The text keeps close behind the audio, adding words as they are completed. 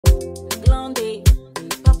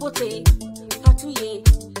Danser, patouiller,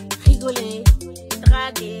 rigoler,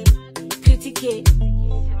 draguer, critiquer.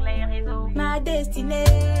 Sur les réseaux. Ma destinée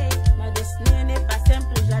n'est pas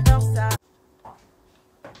simple, j'adore ça.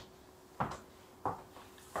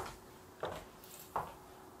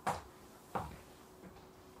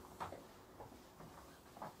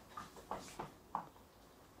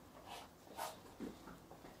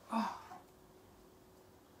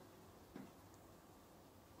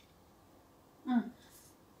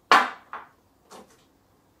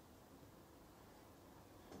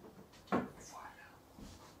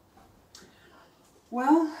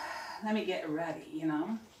 Well, let me get ready, you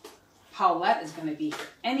know. Paulette is going to be here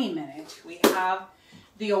any minute. We have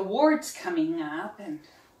the awards coming up, and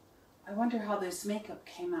I wonder how this makeup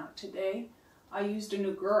came out today. I used a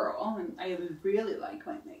new girl, and I really like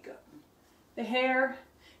my makeup. The hair,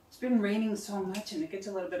 it's been raining so much, and it gets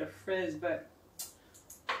a little bit of frizz, but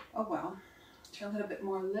oh well. Try a little bit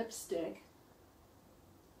more lipstick.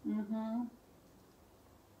 Oh,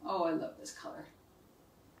 I love this color.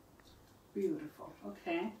 Beautiful.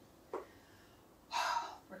 Okay.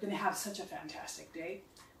 We're going to have such a fantastic day.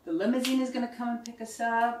 The limousine is going to come and pick us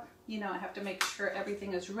up. You know, I have to make sure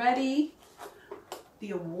everything is ready.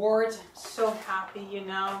 The awards, I'm so happy, you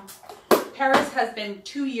know. Paris has been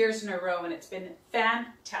 2 years in a row and it's been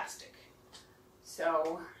fantastic.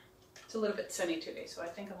 So, it's a little bit sunny today, so I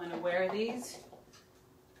think I'm going to wear these.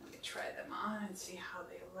 Let me try them on and see how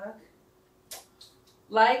they look.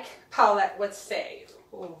 Like Paulette would say,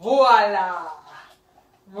 voila!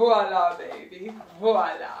 Voila, baby.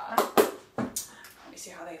 Voila. Let me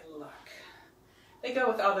see how they look. They go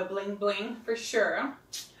with all the bling bling for sure.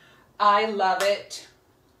 I love it.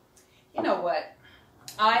 You know what?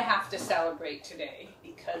 I have to celebrate today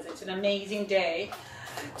because it's an amazing day.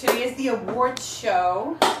 Today is the awards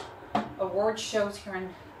show. Award shows here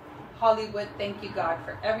in Hollywood. Thank you, God,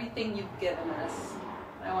 for everything you've given us.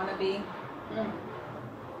 I want to be...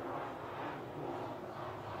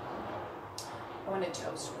 I want to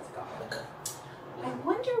toast with God. I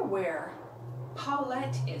wonder where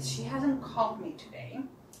Paulette is. She hasn't called me today.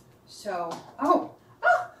 So, oh,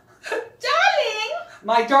 darling!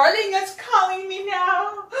 My darling is calling me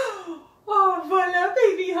now. Oh, voila,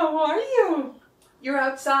 baby, how are you? You're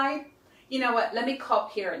outside? You know what? Let me call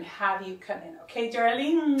Pierre and have you come in. Okay,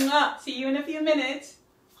 darling? Mwah. See you in a few minutes.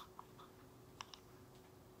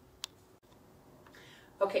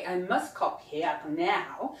 Okay, I must call Pierre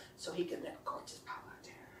now so he can let gorgeous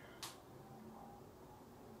Paulette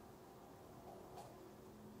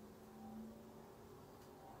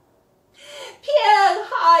in. Pierre,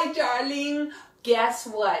 hi, darling. Guess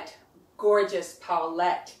what? Gorgeous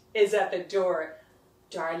Paulette is at the door.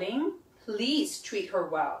 Darling, please treat her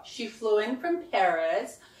well. She flew in from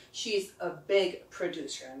Paris. She's a big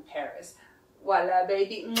producer in Paris. Voila,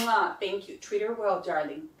 baby. Mwah. Thank you. Treat her well,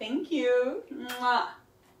 darling. Thank you. Mwah.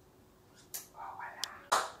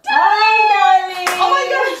 Hi, darling. Oh my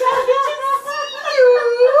God, happy to see you.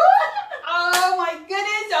 Oh my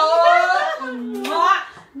goodness. Oh, mwah,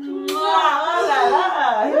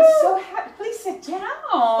 mwah. I'm so happy. Please sit down.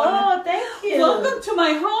 Oh, thank you. Welcome to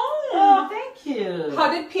my home. Oh, thank you.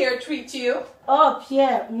 How did Pierre treat you? Oh,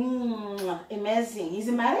 Pierre, amazing. He's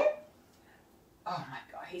married? Oh my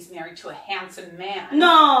God, he's married to a handsome man.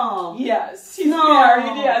 No. Yes, he's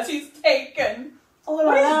married. Yes, he's taken. Oh,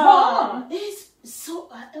 what is wrong? He's so,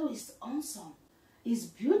 he's awesome. He's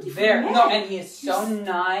beautiful. Very, man. no, and he is so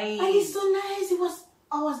nice. And he's so nice.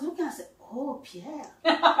 I was looking, I said, oh, Pierre.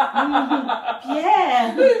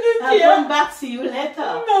 Pierre. I'll come back to you later.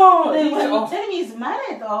 No. Then when you tell me he's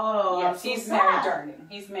married, oh, yes, he's married, darling.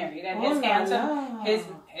 He's married, and his handsome,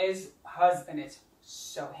 his husband is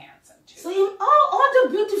so handsome too. So all the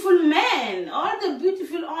beautiful men, all the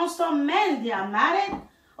beautiful awesome men, they are married.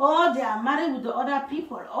 Or they are married with the other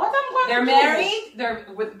people. They're married. They're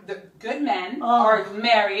with the good men are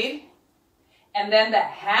married, and then the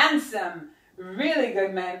handsome, really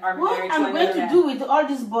good men are married to another man. What I'm going to do with all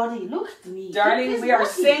this body? Look at me. Darling, we are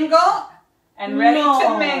single and ready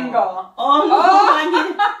to mingle. Oh no!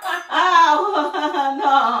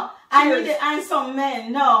 No! I need an handsome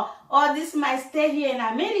man. No, all this might stay here in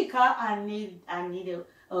America. I need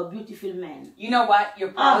a beautiful man. You know what?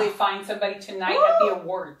 You'll probably find somebody tonight at the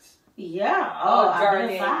awards. Yeah. Oh,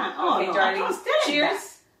 darling. Okay, no, darling.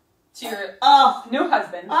 Cheers to your new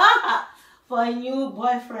husband. For a new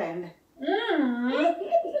boyfriend.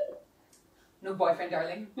 New boyfriend,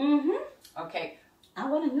 darling. Okay. I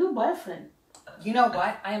want a new boyfriend. You know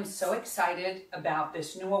what? I am so excited about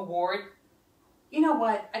this new award. You know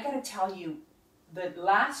what? I got to tell you, the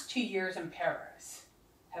last 2 years in Paris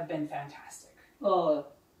have been fantastic. Oh.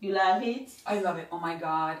 You love it? I love it. Oh my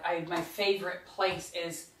God. My favorite place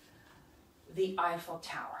is the Eiffel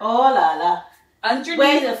Tower. Oh la la.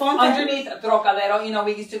 Underneath the fountain? underneath Trocadero, you know,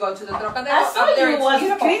 we used to go to the Trocadero. I saw Up there, you it's was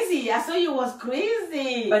beautiful. crazy. I saw you was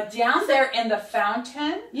crazy. But down there in the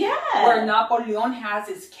fountain, yeah. where Napoleon has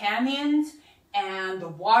his canyons and the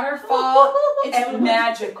waterfall, it's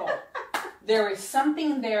magical. There is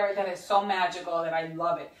something there that is so magical that I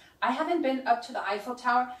love it. I haven't been up to the Eiffel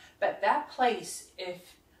Tower, but that place,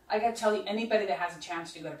 if I gotta tell you, anybody that has a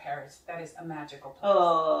chance to go to Paris, that is a magical place.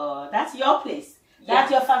 Oh, that's your place.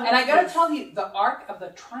 That's your family. And I gotta tell you, the Arc of the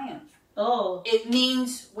Triumph. Oh. It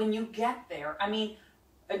means when you get there, I mean,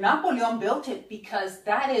 Napoleon built it because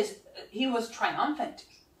he was triumphant.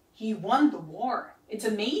 He won the war. It's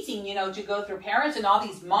amazing, you know, to go through Paris and all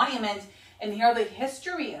these monuments and hear the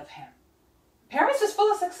history of him. Paris is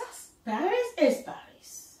full of success. Paris is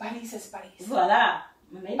Paris. Paris is Paris. Voilà.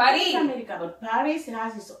 America Paris. is America, but Paris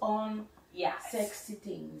has its own sexy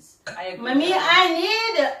things. I agree. Mommy, I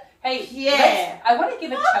need... Hey, yeah. I want to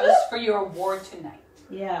give a toast for your award tonight.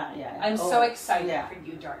 Yeah. I'm so excited for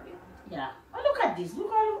you, darling. Yeah. Oh, look at this.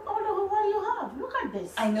 Look at all the what you have. Look at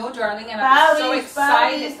this. I know, darling, and Paris, I'm so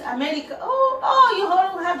excited. Paris, America. Oh, you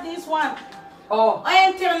all have this one. Oh.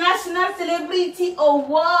 International Celebrity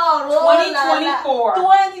Award. 2024.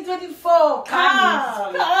 2024.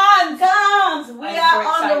 Cannes. We are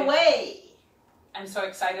on the way. I'm so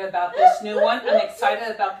excited about this new one. I'm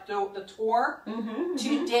excited about the tour.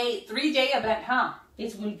 3-day event, huh?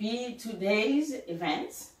 It will be 2 days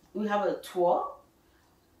events. We have a tour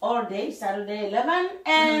all day, Saturday 11,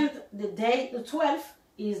 and the 12th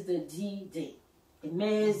is the D-Day.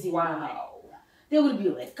 Amazing. Wow. There will be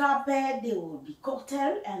red carpet, there will be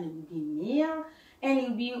cocktail, and there will be meal, and it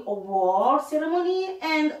will be award ceremony,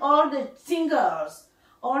 and all the singers,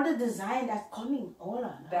 all the design that's coming, all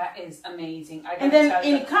of that is amazing. And then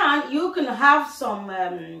in Cannes, you can have some,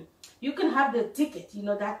 you can have the ticket, you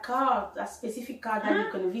know, that card, that specific card that you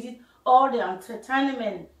can visit all the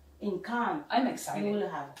entertainment in Cannes. I'm excited. You will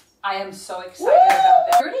have it. I am so excited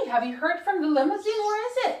about that. Gertie, have you heard from the limousine? Where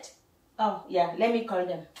is it? Oh, yeah, let me call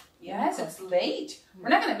them. Yes, it's late. We're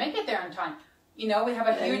not going to make it there on time. You know, we have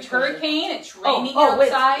a huge hurricane. It's raining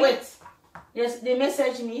outside. Wait. Yes, they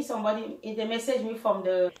messaged me, they messaged me from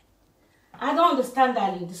the... I don't understand,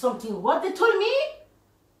 darling, something. What they told me?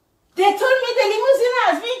 They told me the limousine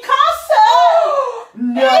has been cancelled!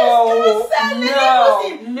 No!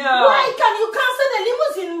 Why can you cancel the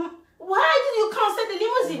limousine? Why did you cancel the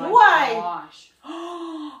limousine? Why? Gosh.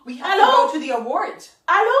 We have to go to the awards.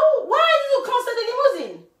 Hello? Why did you cancel the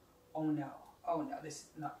limousine? Oh no, this is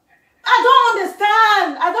not... I don't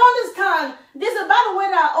understand. This is bad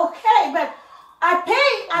weather, okay, but I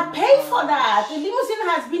pay for that. The limousine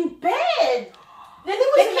has been paid. The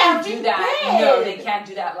limousine has been paid. No, they can't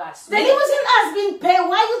do that last minute. The limousine has been paid.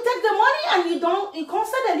 Why you take the money and you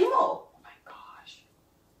cancel the limo? Oh my gosh.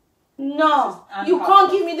 No, you can't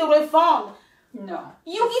give me the refund. No.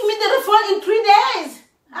 You give me the refund in 3 days.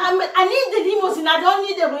 I need the limousine. I don't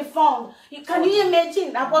need the refund. Can you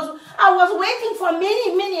imagine? I was waiting for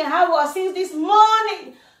many hours since this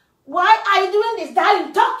morning. Why are you doing this,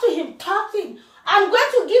 darling? Talk to him. I'm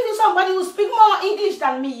going to give you somebody who speaks more English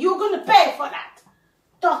than me. You're going to pay for that.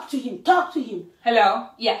 Talk to him. Hello?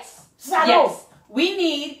 Yes. Hello. Yes. We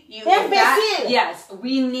need you. Yes,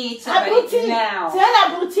 we need somebody now. C'est un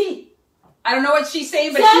abruti. I don't know what she's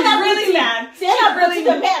saying, but she's really mad. C'est un abruti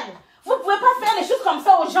de merde. Vous pouvez pas faire les choses comme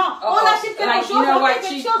ça aux gens. On achète quelque chose, on fait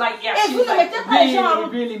quelque chose, et vous ne mettez pas les gens en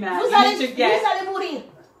route. Really mad. Vous allez mourir.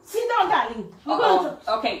 Sit down, darling.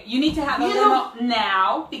 Okay, you need to have a limo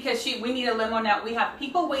now because we need a limo now. We have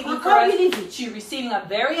people waiting for us. She's receiving a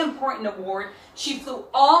very important award. She flew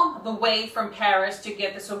all the way from Paris to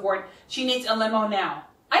get this award. She needs a limo now.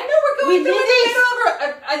 I know we're going through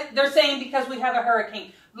it. They're saying because we have a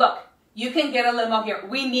hurricane. Look, you can get a limo here.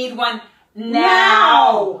 We need one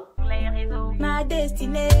now. Ma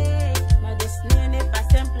destinée n'est pas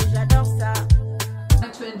simple, j'adore ça. I'd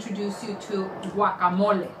like to introduce you to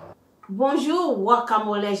guacamole. Bonjour,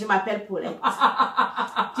 guacamole, je m'appelle Paulette.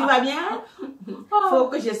 Tu vas bien? Faut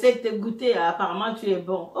que j'essaie de te goûter, apparemment tu es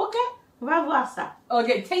bon. Ok, on va voir ça.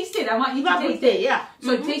 Okay, taste it. I want you to taste it. Yeah.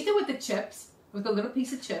 So taste it with the chips, with a little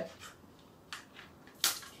piece of chip.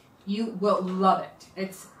 You will love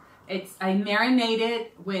it. I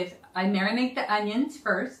marinate the onions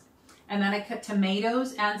first, and then I cut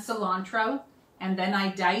tomatoes and cilantro, and then I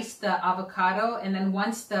dice the avocado, and then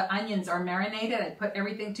once the onions are marinated, I put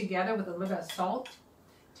everything together with a little of salt.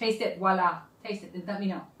 Taste it, voila. Taste it and let me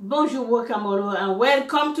know. Bonjour guacamole, and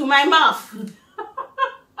welcome to my mouth.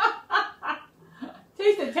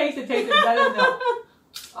 Taste it, let us know.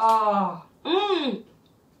 Oh, Mmm.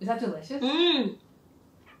 is that delicious? Mmm.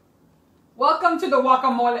 Welcome to the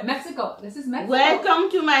guacamole, Mexico. This is Mexico. Welcome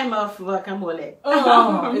to my mouth guacamole.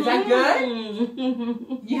 Oh, is that good?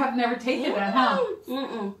 Mm. You have never tasted that, huh?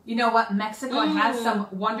 Mm-mm. You know what? Mexico has some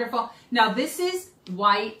wonderful. Now this is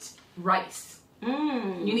white rice.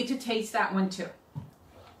 Mm. You need to taste that one too.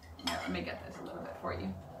 Here, let me get this a little bit for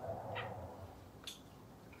you.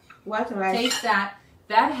 What rice? Taste that.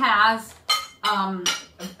 That has.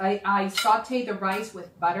 I saute the rice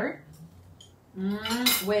with butter.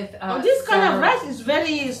 With this kind of celery. rice is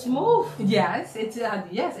very smooth. Yes,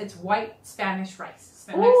 it's white Spanish rice,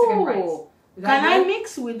 Mexican rice. Is that Can I good?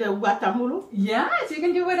 mix with the guacamole? Yes, you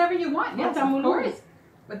can do whatever you want. Yes, of Guacamole. course.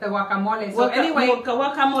 With the guacamole. So anyway,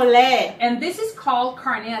 guacamole. and this is called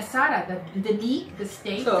carne asada, the meat, the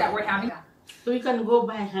steak So- that we're having. So you can go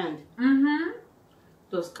by hand. Mm-hmm.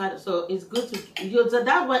 So it's good to. So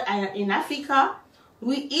that way, in Africa,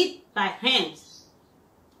 we eat by hand.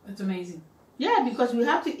 It's amazing. Yeah, because we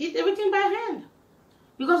have to eat everything by hand.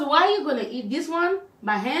 Because why are you gonna eat this one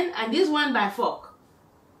by hand and this one by fork?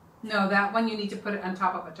 No, that one you need to put it on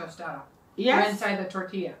top of a tostada. Or Yes. inside the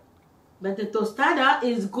tortilla. But the tostada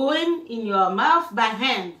is going in your mouth by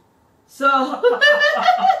hand. So,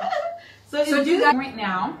 So do that right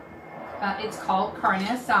now. It's called carne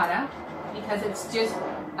asada because it's just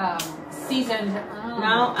seasoned.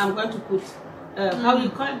 Now I'm going to put, how you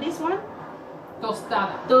call this one?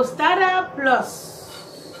 Tostada. Tostada plus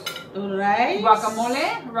rice.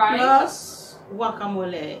 Guacamole, rice. Plus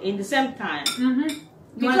guacamole in the same time. Mm-hmm.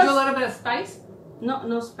 You want to do a little bit of spice?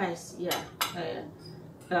 No spice, yeah.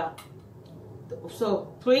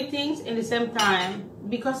 So 3 things in the same time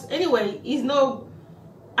because anyway, it's no.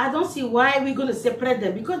 I don't see why we're gonna separate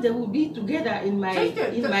them because they will be together in my Taste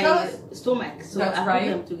it. in Tell my us. stomach. So That's I right. put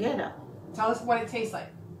them together. Tell us what it tastes like.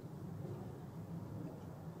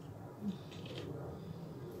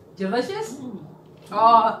 Delicious?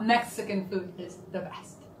 Oh, Mexican food is the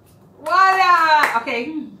best. Voila!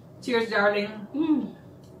 Okay. Cheers, darling. Mm.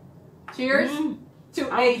 Cheers Mm. to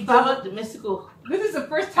I'm a traveled to Mexico. This is the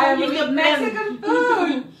first time you eat Mexican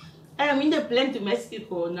food. I am in the plane to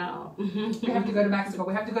Mexico now. We have to go to Mexico.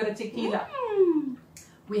 We have to go to tequila. Mm.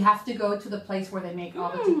 We have to go to the place where they make all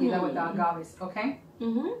the tequila with the agaves, okay?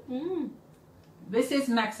 Mm-hmm. This is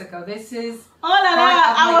Mexico. This is Oh la la! part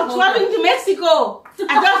of I my was culture. traveling to Mexico.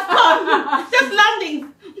 I just come, just landing.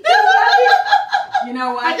 You know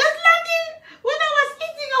I what? just landed. When I was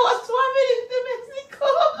eating, I was traveling to Mexico.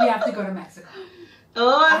 We have to go to Mexico.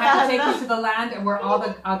 Oh, I have to take you to the land where all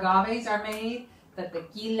the agaves are made, the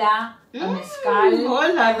tequila, the mezcal, Oh, la,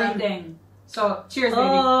 la. everything. So, cheers, baby.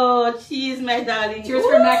 Oh, cheers, my darling. Cheers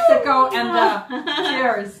for Mexico and the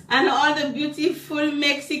cheers. And all the beautiful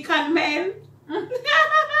Mexican men.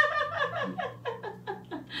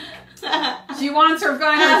 She wants her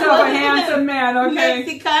find herself a handsome man, okay?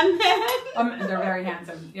 Mexican men. They're very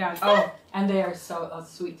handsome, yeah. Oh, and they are so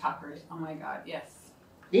sweet talkers. Oh my God, yes.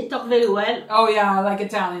 They talk very well. Oh yeah, like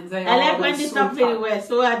Italians. They I like all when those they sweet talk very talk. well.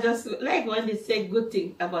 So I just like when they say good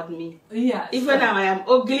thing about me. Yes. Even if I am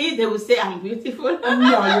ugly, they will say I'm beautiful.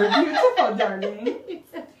 No, you're beautiful, darling.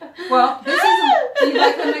 Well, this is. Do you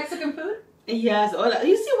like the Mexican food? Yes.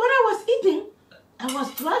 You see, when I was eating, I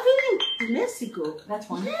was traveling to Mexico. That's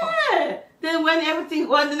wonderful. Yeah. Then when everything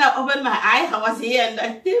when I opened my eye, I was here on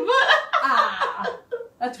that table. Ah,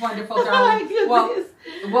 that's wonderful, Oh my darling. goodness.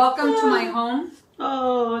 Well, welcome to my home.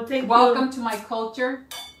 Oh, thank you. Welcome to my culture.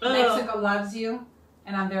 Oh. Mexico loves you,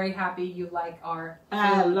 and I'm very happy you like our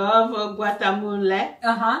I love guacamole.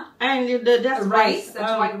 And that's rice.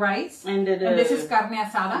 That's white rice. And, And this is carne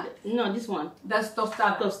asada. no, this one. That's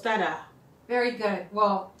tostada. Tostada. Very good.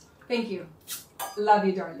 Well, thank you. Love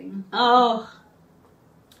you, darling. Oh,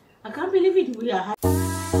 I can't believe it. We are.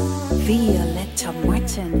 Violeta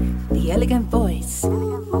Martin, the elegant voice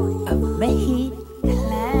of Mexico.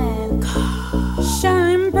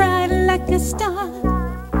 Shine bright like a star,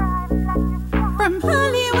 from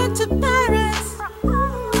Hollywood to Paris.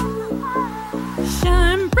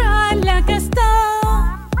 Shine bright like a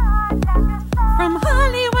star, from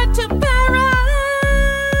Hollywood to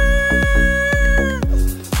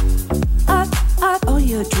Paris. Up, up, all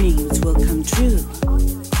your dreams will come true.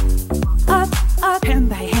 Up, up, hand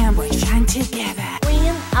by hand we shine together.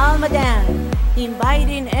 Queen Almadan,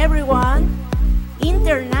 inviting everyone.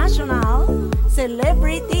 International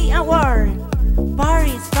Celebrity Award.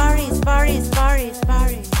 Paris, Paris, Paris, Paris,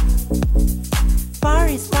 Paris.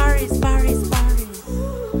 Paris, Paris, Paris, Paris.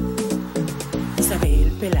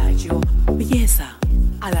 Isabel Pelayo, belleza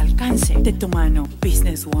al alcance de tu mano.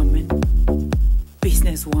 Businesswoman,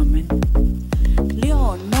 businesswoman.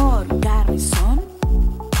 Leonor Garrison,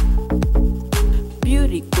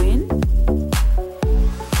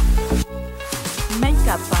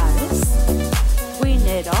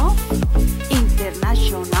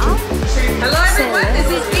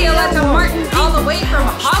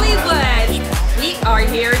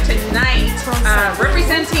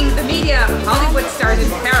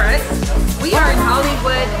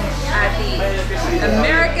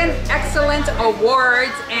 Excellence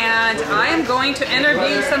Awards, and I am going to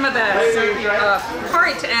interview some of the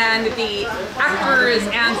part and the actors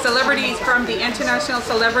and celebrities from the International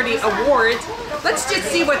Celebrity Awards. Let's just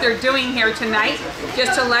see what they're doing here tonight.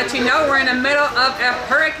 Just to let you know, we're in the middle of a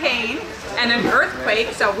hurricane and an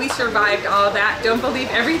earthquake, so we survived all that. Don't believe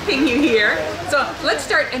everything you hear. So let's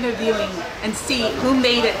start interviewing and see who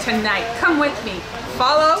made it tonight. Come with me.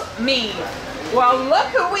 Follow me. Well, look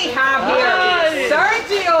who we have here. Hi.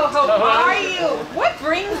 Sergio, how are you? What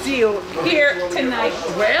brings you here tonight?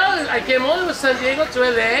 Well, I came all the way to San Diego to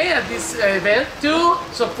LA at this event to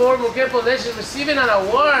support Mouquet Paulette. She's receiving an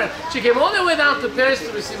award. She came all the way down to Paris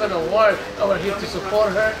to receive an award. We're here to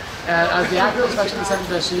support her as the actress, fashion designer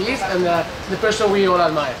that she is, and the person we all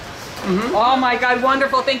admire. Oh my God,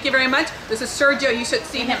 wonderful. Thank you very much. This is Sergio. You should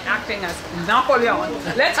see him acting as Napoleon.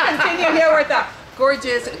 Let's continue here with the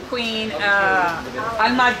gorgeous queen,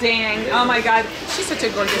 Alma Dang. Oh my God, she's such a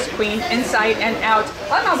gorgeous queen, inside and out.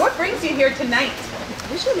 Alma, what brings you here tonight?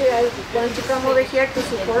 Usually I want to come over here to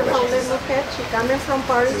support Paulette Mouquet. She coming from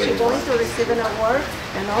Paris, she's going to receive an award,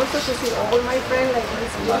 and also to see all my friends, like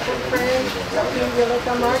this beautiful friend,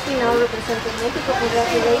 Violeta Martin, now representing Mexico.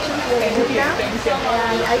 Congratulations, Violeta.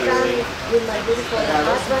 And I come with my beautiful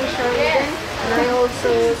husband, Charlie, and I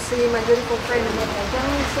also see my beautiful friend, Violeta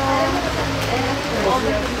Johnson, and all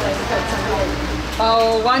the people.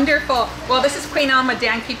 Oh, wonderful. Well, this is Queen Alma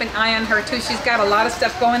Dan. Keep an eye on her too. She's got a lot of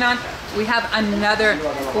stuff going on. We have another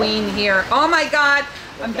queen here. Oh my God,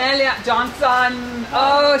 Amelia Johnson.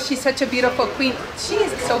 Oh, she's such a beautiful queen. She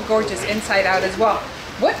is so gorgeous inside out as well.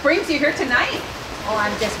 What brings you here tonight? Oh,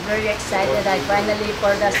 I'm just very excited. I finally,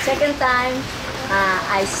 for the second time,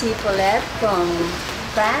 I see Paulette from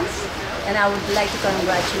France, and I would like to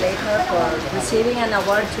congratulate her for receiving an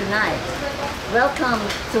award tonight. Welcome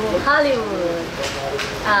to Hollywood.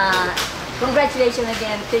 Congratulations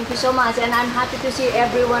again. Thank you so much. And I'm happy to see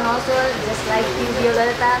everyone also, just like you,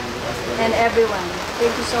 Violeta, and everyone.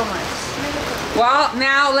 Thank you so much. Well,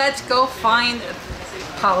 now let's go find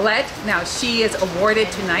Paulette. Now she is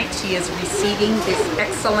awarded tonight. She is receiving this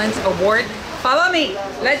Excellence Award. Follow me.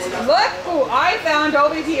 Let's look who I found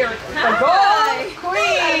over here. The Gold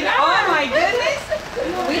Queen. Oh my goodness.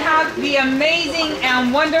 We have the amazing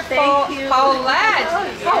and wonderful Paulette.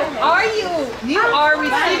 How are you? You are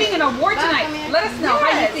receiving an award tonight. Let us know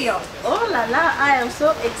how you feel. Oh la la, I am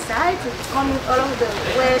so excited coming all the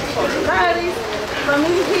way from Paris,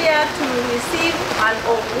 coming here to receive an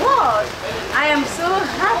award. I am so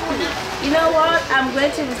happy. You know what? I'm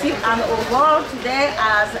going to receive an award today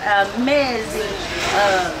as amazing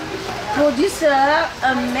producer,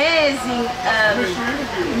 amazing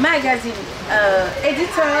magazine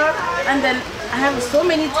editor, and then I have so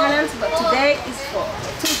many talents, but today is for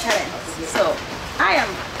 2 talents. So I am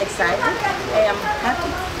excited. I am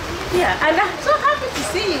happy. Yeah, and I'm so happy to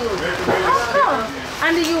see you. How come?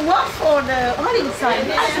 And you work for the Hollywood sign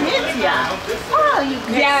as media. Oh, you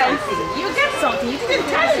get something. You get something. You didn't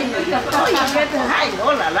tell me. Oh, you get the high.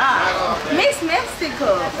 Oh la la. Miss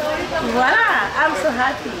Mexico. Voila. I'm so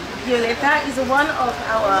happy. Violeta is one of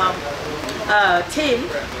our team,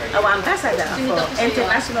 our ambassador for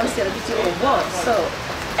International Celebrity Awards. So,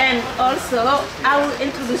 and also, I will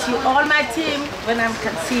introduce you all my team when I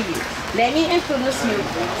can see you. Let me introduce you,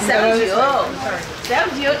 Sergio.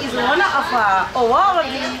 Sergio is one of our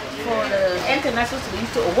awardees for the International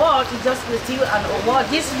Celebrity Award. He just received an award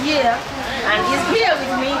this year, and he's here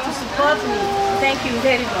with me to support me. Thank you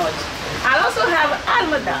very much. I also have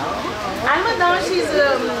Alma Down. Alma Down, she's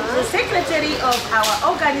the secretary of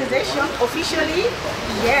our organization officially.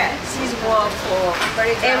 Yeah, she's worked for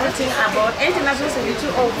everything about International Celebrity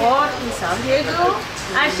Award in San Diego.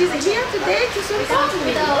 And she's here today to support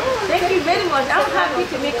me. Thank you very much. I'm happy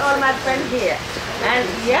to meet all my friends here. And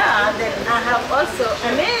yeah, then I have also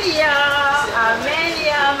Amelia,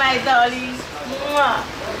 my darling. Mwah.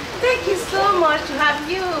 Thank you so much to have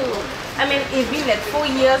you. I mean, it's been like 4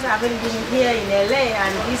 years I haven't been here in LA,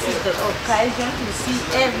 and this is the occasion to see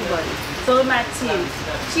everybody. So my team,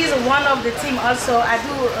 she's one of the team also. I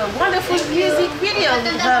do a wonderful music video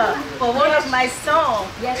with her for one of my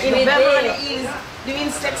songs. Yes, in Beverly Hills,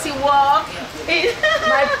 doing sexy walk.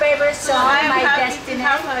 My favorite song, I'm My happy Destiny. to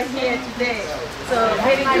have her here today. So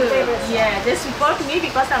very my good. favorite song. Yeah, they support me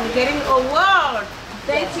because I'm getting an award.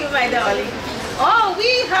 Thank you, my darling. Oh,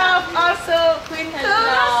 we have also Queen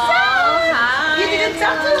Hi. You didn't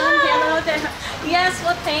talk to her. Hello there. Yes,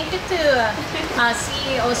 well, thank you to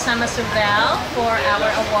CEO Sama Sobral for our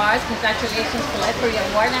awards. Congratulations, Paulette, for your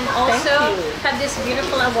award. And also you. have this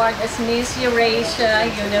beautiful award as Miss Eurasia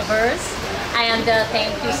Universe. And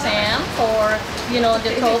thank you, Sam, for, you know,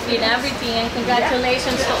 the trophy and everything. And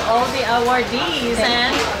congratulations to all the awardees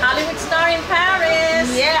and Hollywood star in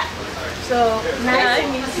Paris. Yeah. So nice to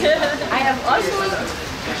meet you. I have also,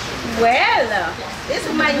 well, this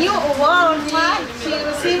is my new award. She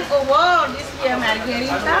received award this year,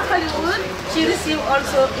 Margarita Hollywood. She received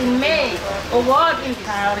also in May award in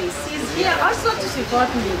Paris. She's here also to support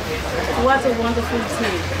me. What a wonderful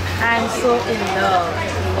thing. I'm so in love.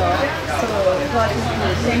 So God is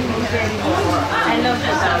good. Thank you very much. I love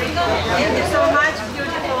you. Thank you so much,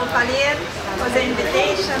 beautiful Paulette, for the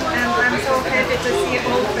invitation, and I'm so happy to see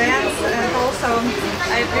all friends. And also,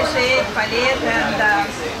 I appreciate Paulette and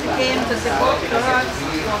came to support her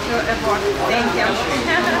for her award. Thank you.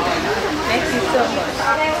 Thank you so much.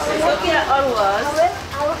 Look here, always.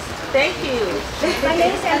 Thank you. My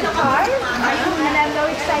name is Emma Carr, and I'm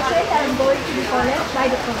very excited. I'm going to be honored by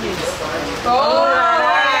the police.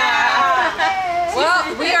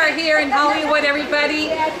 Well, we are here in Hollywood, everybody.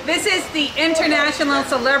 This is the International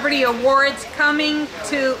Celebrity Awards coming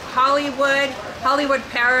to Hollywood,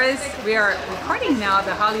 Paris. We are recording now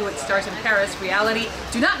the Hollywood Stars in Paris reality.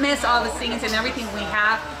 Do not miss all the scenes and everything we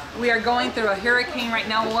have. We are going through a hurricane right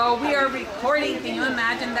now while we are recording. Can you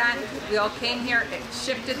imagine that? We all came here, it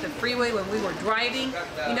shifted the freeway when we were driving.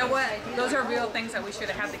 You know what? Those are real things that we should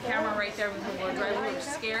have had the camera right there when we were driving. We were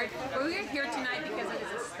scared. But we are here tonight because it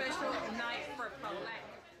is a special night for Paulette.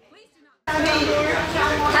 Please do not...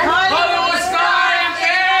 Hollywood star in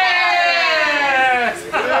Paris!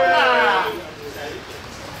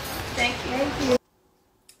 Thank you.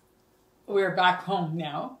 We're back home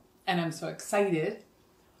now, and I'm so excited.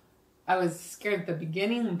 I was scared at the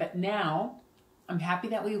beginning, but now I'm happy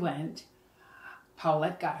that we went.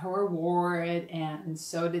 Paulette got her award, and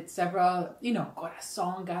so did several, you know,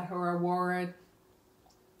 Corazon got her award,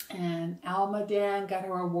 and Almaden got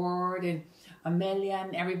her award, and Amelia,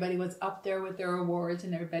 and everybody was up there with their awards,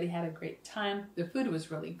 and everybody had a great time. The food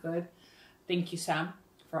was really good. Thank you, Sam,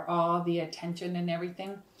 for all the attention and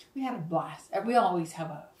everything. We had a blast. We always have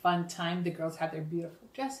a fun time. The girls had their beautiful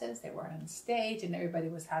dresses. They were on stage and everybody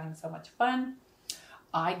was having so much fun.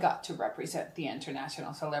 I got to represent the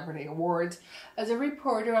International Celebrity Awards as a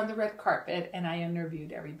reporter on the red carpet, and I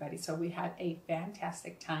interviewed everybody. So we had a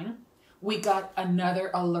fantastic time. We got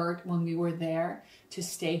another alert when we were there to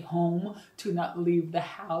stay home, to not leave the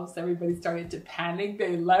house. Everybody started to panic.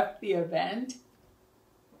 They left the event.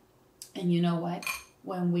 And you know what?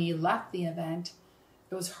 When we left the event,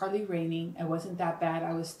 it was hardly raining. It wasn't that bad.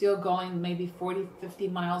 I was still going maybe 40, 50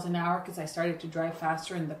 miles an hour because I started to drive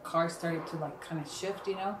faster and the car started to like kind of shift,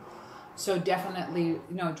 you know. So definitely, you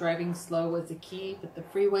know, driving slow was the key, but the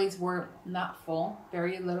freeways were not full.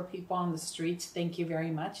 Very little people on the streets. Thank you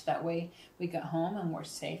very much. That way we got home and we're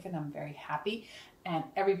safe, and I'm very happy. And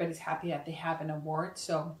everybody's happy that they have an award.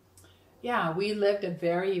 So yeah, we lived a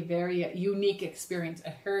very, very unique experience. A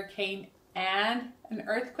hurricane and an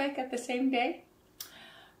earthquake at the same day.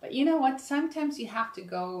 But you know what? Sometimes you have to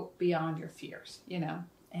go beyond your fears, you know.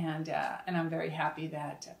 And I'm very happy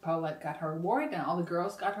that Paulette got her award and all the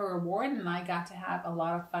girls got her award, and I got to have a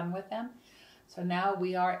lot of fun with them. So now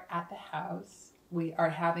we are at the house. We are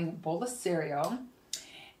having a bowl of cereal,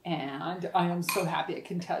 and I am so happy I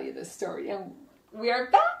can tell you this story. And we are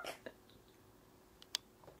back.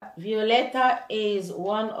 Violeta is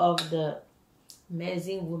one of the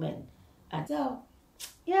amazing women. And so,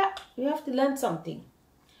 yeah, you have to learn something.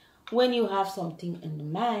 When you have something in the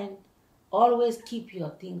mind, always keep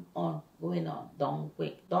your thing on, going on. Don't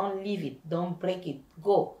wait. Don't leave it. Don't break it.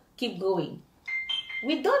 Go. Keep going.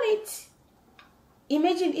 We done it.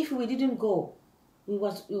 Imagine if we didn't go. We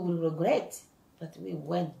will regret. But we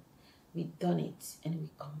went. We done it. And we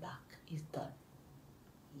come back. It's done.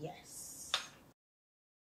 Yes.